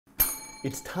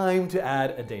It's time to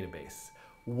add a database.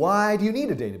 Why do you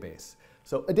need a database?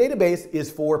 So a database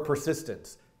is for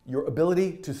persistence, your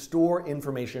ability to store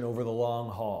information over the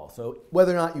long haul. So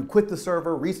whether or not you quit the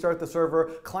server, restart the server,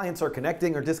 clients are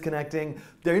connecting or disconnecting,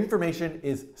 their information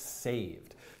is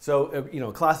saved. So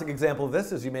a classic example of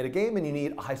this is you made a game and you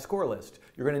need a high score list.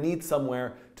 You're going to need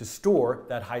somewhere to store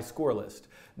that high score list.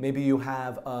 Maybe you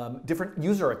have different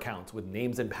user accounts with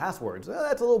names and passwords.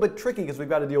 That's a little bit tricky because we've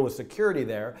got to deal with security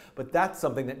there, but that's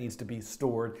something that needs to be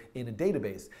stored in a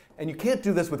database. And you can't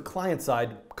do this with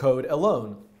client-side code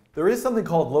alone. There is something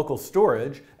called local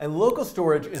storage, and local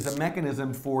storage is a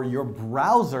mechanism for your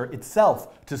browser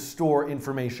itself to store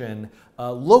information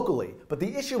locally. But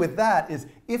the issue with that is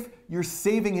if you're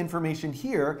saving information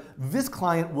here, this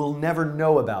client will never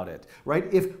know about it, right?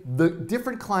 If the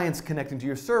different clients connecting to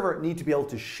your server need to be able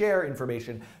to share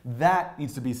information, that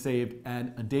needs to be saved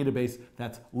in a database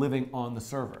that's living on the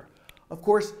server. Of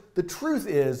course, the truth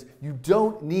is you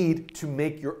don't need to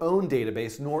make your own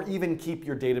database nor even keep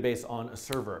your database on a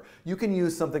server. You can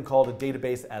use something called a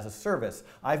database as a service.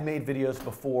 I've made videos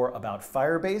before about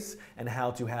Firebase and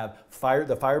how to have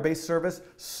the Firebase service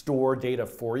store data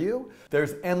for you.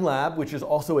 There's NLab, which is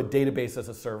also a database as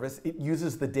a service. It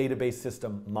uses the database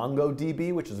system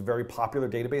MongoDB, which is a very popular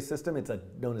database system. It's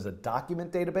known as a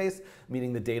document database,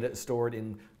 meaning the data is stored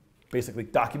in basically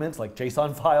documents like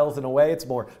JSON files in a way. It's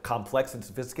more complex and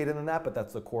sophisticated than that, but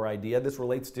that's the core idea. This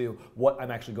relates to what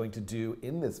I'm actually going to do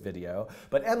in this video.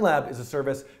 But NLab is a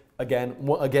service,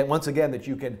 once again, that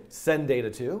you can send data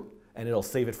to, and it'll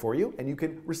save it for you, and you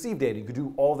can receive data. You could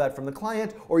do all that from the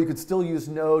client, or you could still use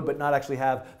Node but not actually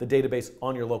have the database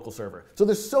on your local server. So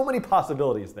there's so many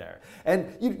possibilities there.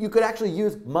 And you could actually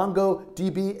use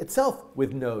MongoDB itself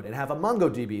with Node and have a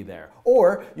MongoDB there.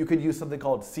 Or you could use something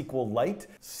called SQLite.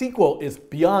 SQL is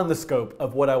beyond the scope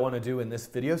of what I want to do in this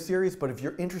video series, but if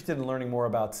you're interested in learning more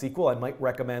about SQL, I might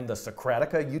recommend the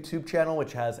Socratica YouTube channel,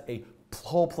 which has a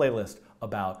whole playlist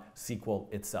about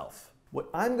SQL itself. What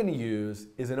I'm going to use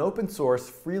is an open source,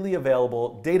 freely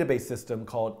available database system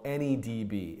called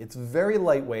NeDB. It's very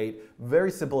lightweight,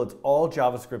 very simple, it's all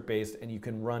JavaScript based, and you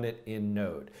can run it in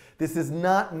Node. This is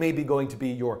not maybe going to be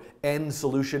your end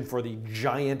solution for the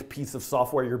giant piece of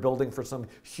software you're building for some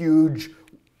huge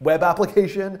web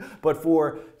application, but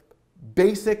for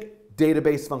basic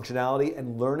database functionality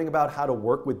and learning about how to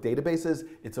work with databases,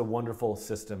 it's a wonderful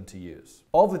system to use.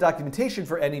 All of the documentation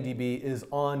for NeDB is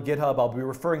on GitHub. I'll be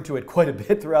referring to it quite a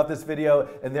bit throughout this video,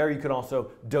 and there you can also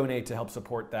donate to help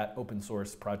support that open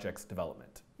source project's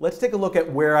development. Let's take a look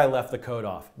at where I left the code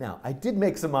off. Now, I did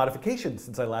make some modifications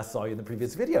since I last saw you in the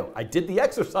previous video. I did the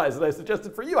exercise that I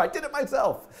suggested for you. I did it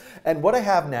myself. And what I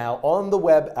have now on the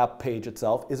web app page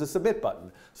itself is a submit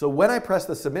button. So when I press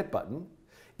the submit button,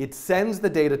 it sends the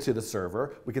data to the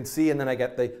server. We can see, and then I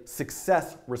get the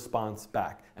success response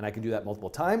back. And I can do that multiple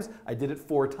times. I did it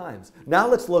 4 times. Now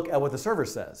let's look at what the server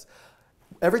says.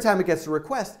 Every time it gets a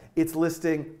request, it's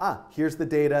listing, here's the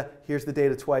data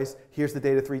twice, here's the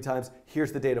data 3 times,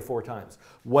 here's the data 4 times.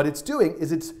 What it's doing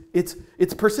is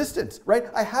it's persistence, right?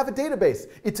 I have a database.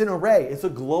 It's an array. It's a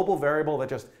global variable that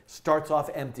just starts off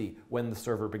empty when the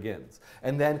server begins.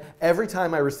 And then every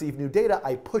time I receive new data,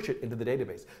 I push it into the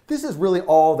database. This is really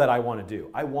all that I want to do.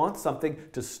 I want something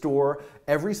to store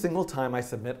every single time I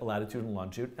submit a latitude and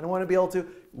longitude, and I want to be able to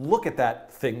look at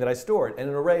that thing that I stored. And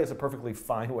an array is a perfectly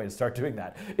fine way to start doing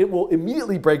that. It will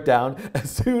immediately break down as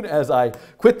soon as I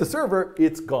quit the server,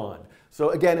 it's gone.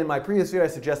 So again, in my previous video, I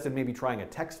suggested maybe trying a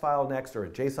text file next or a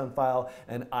JSON file,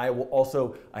 and I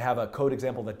have a code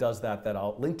example that does that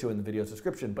I'll link to in the video's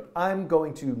description, but I'm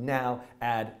going to now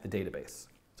add the database.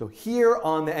 So here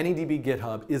on the NeDB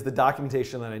GitHub is the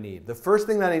documentation that I need. The first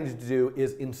thing that I need to do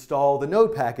is install the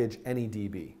Node package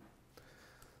NeDB.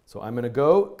 So I'm going to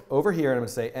go over here and I'm going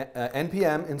to say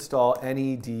npm install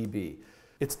NeDB.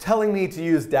 It's telling me to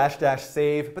use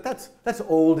 --save, but that's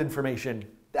old information.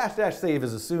 --save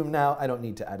is assumed now. I don't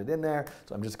need to add it in there.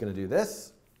 So I'm just going to do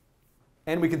this.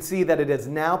 And we can see that it has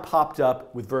now popped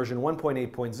up with version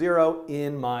 1.8.0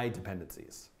 in my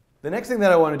dependencies. The next thing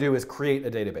that I want to do is create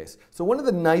a database. So one of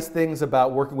the nice things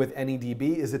about working with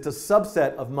NeDB is it's a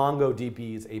subset of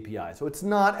MongoDB's API. So it's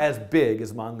not as big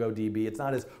as MongoDB. It's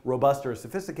not as robust or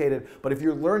sophisticated. But if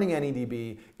you're learning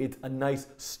NeDB, it's a nice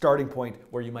starting point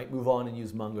where you might move on and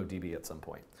use MongoDB at some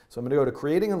point. So I'm going to go to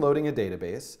creating and loading a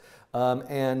database.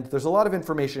 And there's a lot of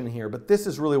information in here, but this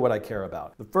is really what I care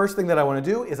about. The first thing that I want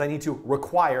to do is I need to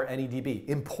require NeDB,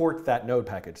 import that node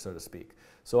package, so to speak.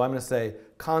 So I'm going to say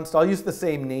const, I'll use the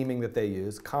same naming that they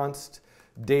use, const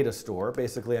data store.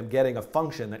 Basically, I'm getting a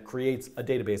function that creates a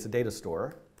database, a data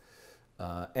store,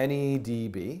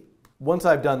 NeDB. Once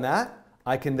I've done that,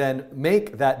 I can then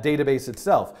make that database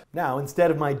itself. Now,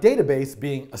 instead of my database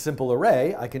being a simple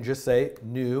array, I can just say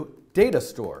new data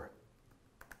store.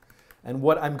 And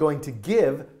what I'm going to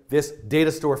give this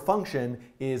data store function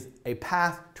is a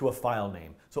path to a file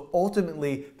name. So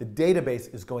ultimately, the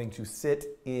database is going to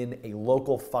sit in a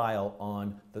local file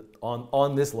on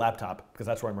this laptop, because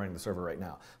that's where I'm running the server right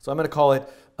now. So I'm going to call it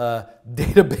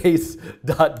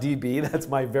database.db. That's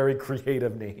my very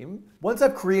creative name. Once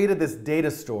I've created this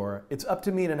data store, it's up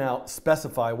to me to now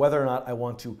specify whether or not I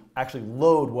want to actually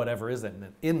load whatever is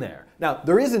in there. Now,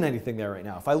 there isn't anything there right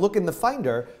now. If I look in the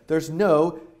Finder, there's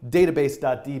no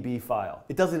database.db file.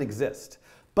 It doesn't exist.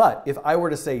 But if I were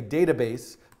to say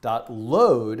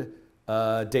database.load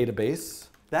database,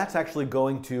 that's actually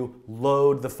going to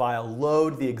load the file,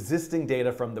 load the existing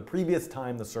data from the previous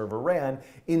time the server ran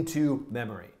into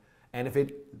memory. And if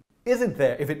it isn't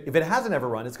there, if it hasn't ever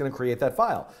run, it's going to create that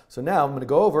file. So now I'm going to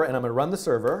go over and I'm going to run the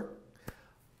server.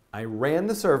 I ran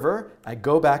the server, I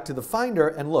go back to the Finder,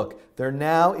 and look, there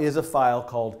now is a file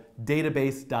called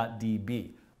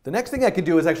database.db. The next thing I can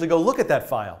do is actually go look at that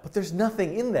file, but there's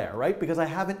nothing in there, right? Because I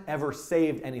haven't ever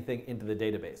saved anything into the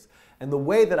database. And the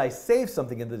way that I save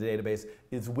something into the database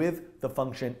is with the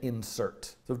function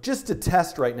insert. So just to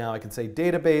test right now, I can say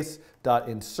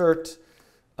database.insert.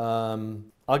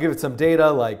 I'll give it some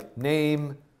data like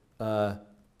name,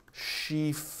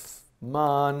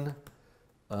 Shifman,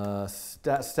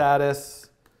 status,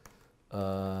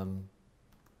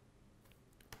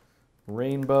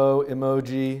 rainbow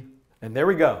emoji. And there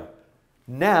we go.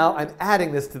 Now I'm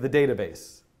adding this to the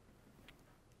database.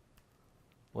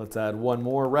 Let's add one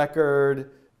more record,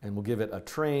 and we'll give it a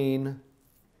train.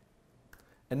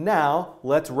 And now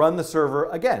let's run the server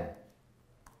again.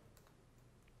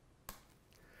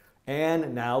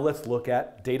 And now let's look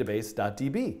at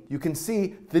database.db. You can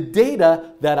see the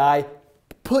data that I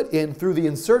put in through the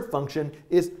insert function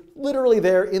is literally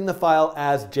there in the file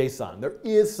as JSON. There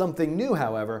is something new,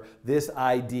 however, this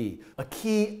ID. A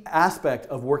key aspect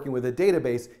of working with a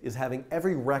database is having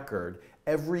every record,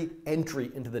 every entry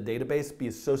into the database be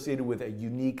associated with a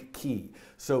unique key.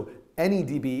 So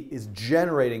NeDB is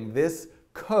generating this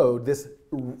code, this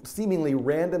seemingly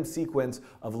random sequence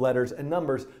of letters and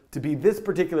numbers to be this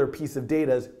particular piece of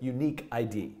data's unique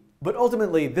ID. But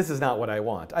ultimately, this is not what I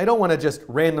want. I don't want to just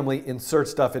randomly insert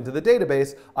stuff into the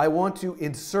database. I want to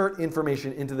insert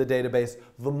information into the database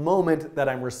the moment that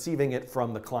I'm receiving it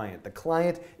from the client. The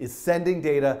client is sending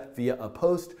data via a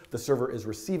post. The server is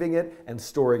receiving it and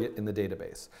storing it in the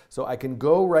database. So I can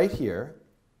go right here,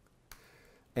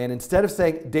 and instead of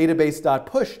saying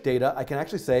database.push data, I can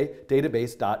actually say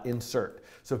database.insert.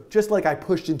 So just like I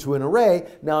pushed into an array,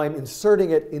 now I'm inserting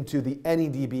it into the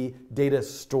NeDB data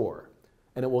store,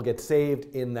 and it will get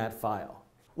saved in that file.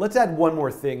 Let's add one more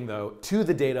thing, though, to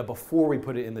the data before we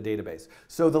put it in the database.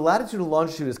 So the latitude and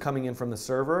longitude is coming in from the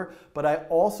server, but I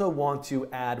also want to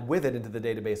add with it into the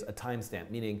database a timestamp,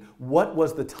 meaning what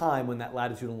was the time when that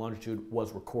latitude and longitude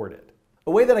was recorded.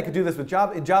 A way that I could do this in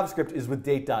JavaScript is with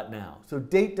date.now. So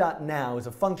date.now is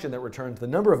a function that returns the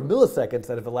number of milliseconds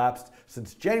that have elapsed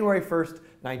since January 1st,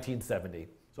 1970.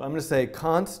 So I'm going to say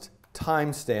const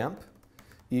timestamp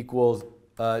equals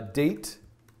date.now,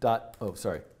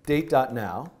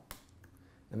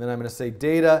 and then I'm going to say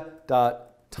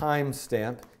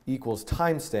data.timestamp equals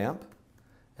timestamp,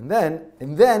 and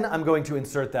then I'm going to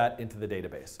insert that into the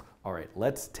database. All right,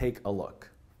 let's take a look.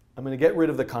 I'm going to get rid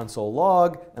of the console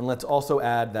log, and let's also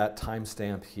add that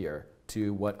timestamp here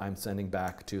to what I'm sending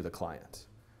back to the client.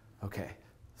 Okay,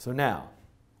 so now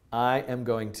I am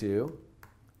going to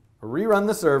rerun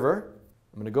the server.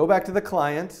 I'm going to go back to the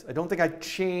client. I don't think I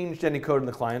changed any code in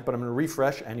the client, but I'm going to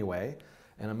refresh anyway.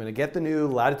 And I'm going to get the new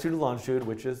latitude and longitude,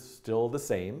 which is still the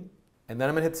same. And then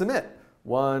I'm going to hit submit.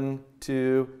 1,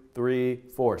 2, 3,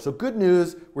 4. So good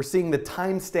news, we're seeing the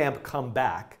timestamp come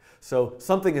back. So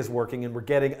something is working, and we're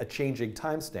getting a changing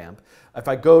timestamp. If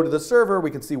I go to the server, we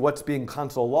can see what's being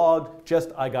console logged. Just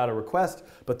I got a request.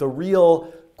 But the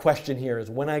real question here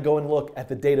is when I go and look at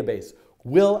the database,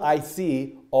 will I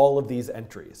see all of these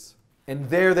entries? And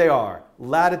there they are,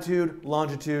 latitude,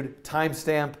 longitude,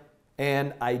 timestamp,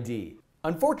 and ID.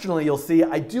 Unfortunately, you'll see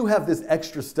I do have this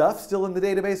extra stuff still in the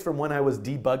database from when I was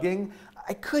debugging.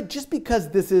 I could, just because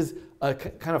this is a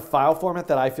kind of file format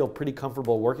that I feel pretty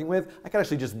comfortable working with, I could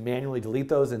actually just manually delete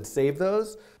those and save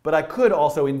those. But I could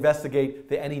also investigate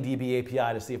the NeDB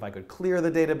API to see if I could clear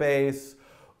the database,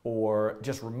 or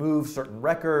just remove certain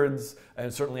records,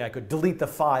 and certainly I could delete the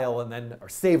file and then or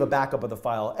save a backup of the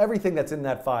file. Everything that's in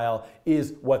that file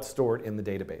is what's stored in the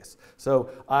database. So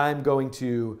I'm going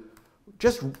to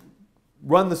just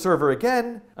run the server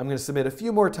again. I'm going to submit a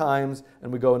few more times,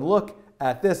 and we go and look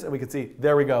at this, and we can see,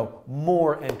 there we go,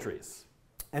 more entries.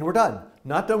 And we're done.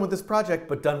 Not done with this project,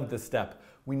 but done with this step.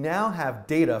 We now have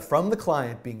data from the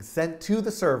client being sent to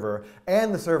the server,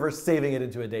 and the server saving it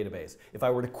into a database. If I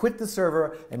were to quit the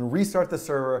server and restart the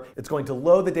server, it's going to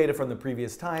load the data from the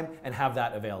previous time and have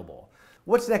that available.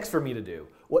 What's next for me to do?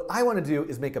 What I want to do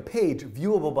is make a page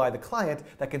viewable by the client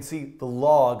that can see the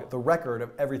log, the record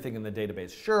of everything in the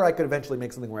database. Sure, I could eventually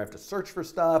make something where I have to search for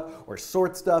stuff or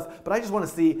sort stuff, but I just want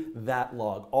to see that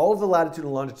log, all of the latitude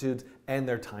and longitudes and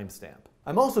their timestamp.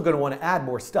 I'm also going to want to add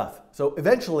more stuff. So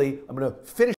eventually, I'm going to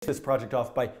finish this project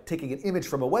off by taking an image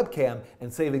from a webcam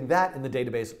and saving that in the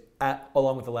database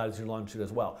along with the latitude and longitude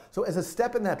as well. So as a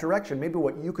step in that direction, maybe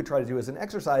what you could try to do as an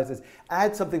exercise is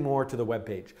add something more to the web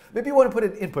page. Maybe you want to put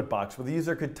an input box where the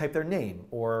user could type their name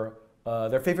or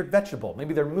their favorite vegetable,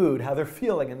 maybe their mood, how they're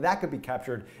feeling, and that could be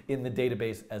captured in the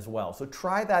database as well. So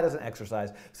try that as an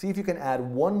exercise. See if you can add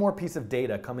one more piece of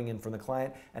data coming in from the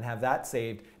client and have that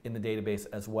saved in the database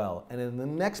as well. And in the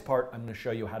next part, I'm going to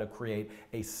show you how to create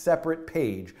a separate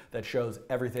page that shows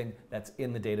everything that's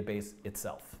in the database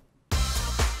itself.